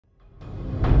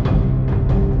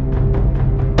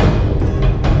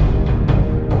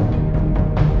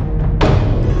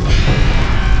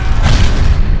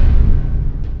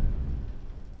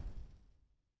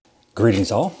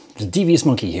Greetings all, the Devious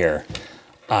Monkey here.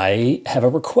 I have a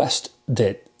request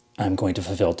that I'm going to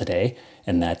fulfill today,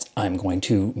 and that's I'm going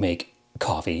to make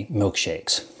coffee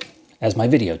milkshakes as my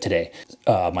video today.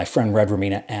 My friend Red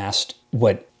Romina asked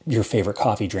what your favorite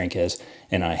coffee drink is,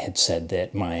 and I had said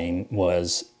that mine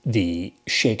was the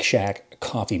Shake Shack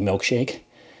coffee milkshake,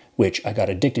 which I got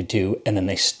addicted to, and then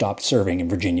they stopped serving in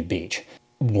Virginia Beach.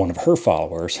 One of her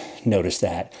followers noticed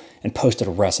that and posted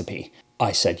a recipe.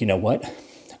 I said, you know what?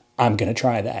 I'm gonna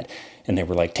try that. And they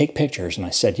were like, take pictures. And I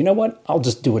said, you know what? I'll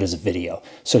just do it as a video.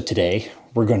 So today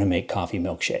we're gonna make coffee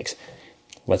milkshakes.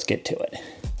 Let's get to it.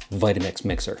 Vitamix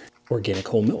mixer, organic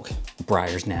whole milk,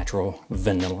 Breyer's natural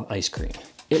vanilla ice cream.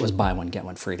 It was buy one, get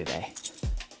one free today.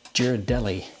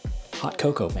 Ghirardelli hot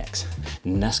cocoa mix,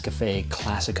 Nescafe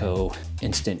Classico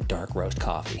instant dark roast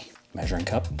coffee, measuring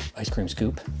cup, ice cream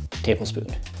scoop, tablespoon.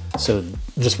 So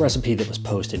this recipe that was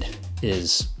posted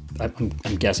is,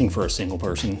 I'm guessing for a single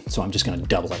person, so I'm just gonna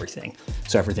double everything.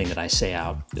 So everything that I say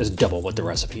out is double what the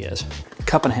recipe is.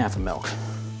 Cup and a half of milk.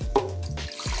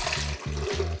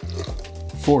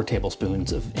 4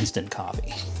 tablespoons of instant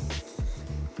coffee.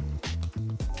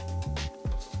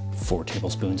 4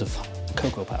 tablespoons of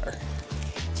cocoa powder.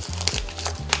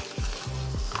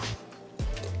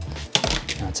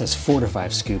 Now it says 4 to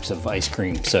 5 scoops of ice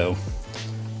cream, so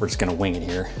we're just gonna wing it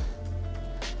here.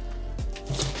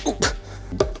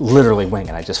 Literally wing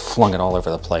it, I just flung it all over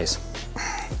the place.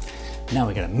 Now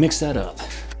we gotta mix that up.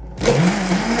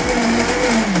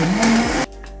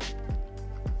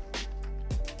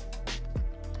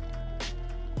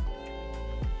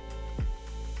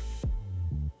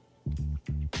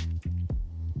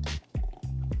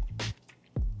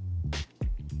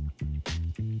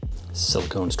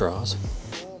 Silicone straws.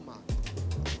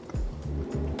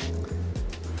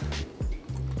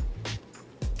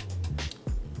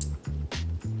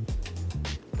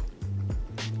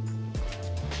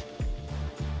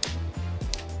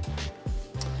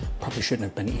 Probably shouldn't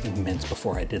have been eating mints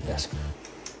before I did this.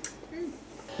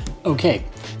 Okay,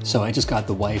 so I just got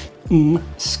the wife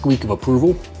squeak of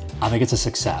approval. I think it's a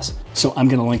success. So I'm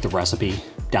gonna link the recipe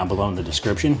down below in the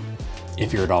description.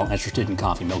 If you're at all interested in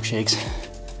coffee milkshakes,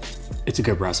 it's a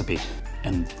good recipe.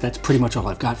 And that's pretty much all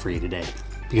I've got for you today,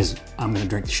 because I'm gonna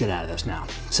drink the shit out of this now.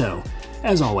 So,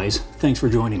 as always, thanks for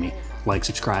joining me. Like,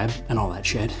 subscribe, and all that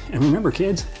shit. And remember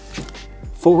kids,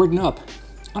 forward and up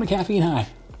on a caffeine high.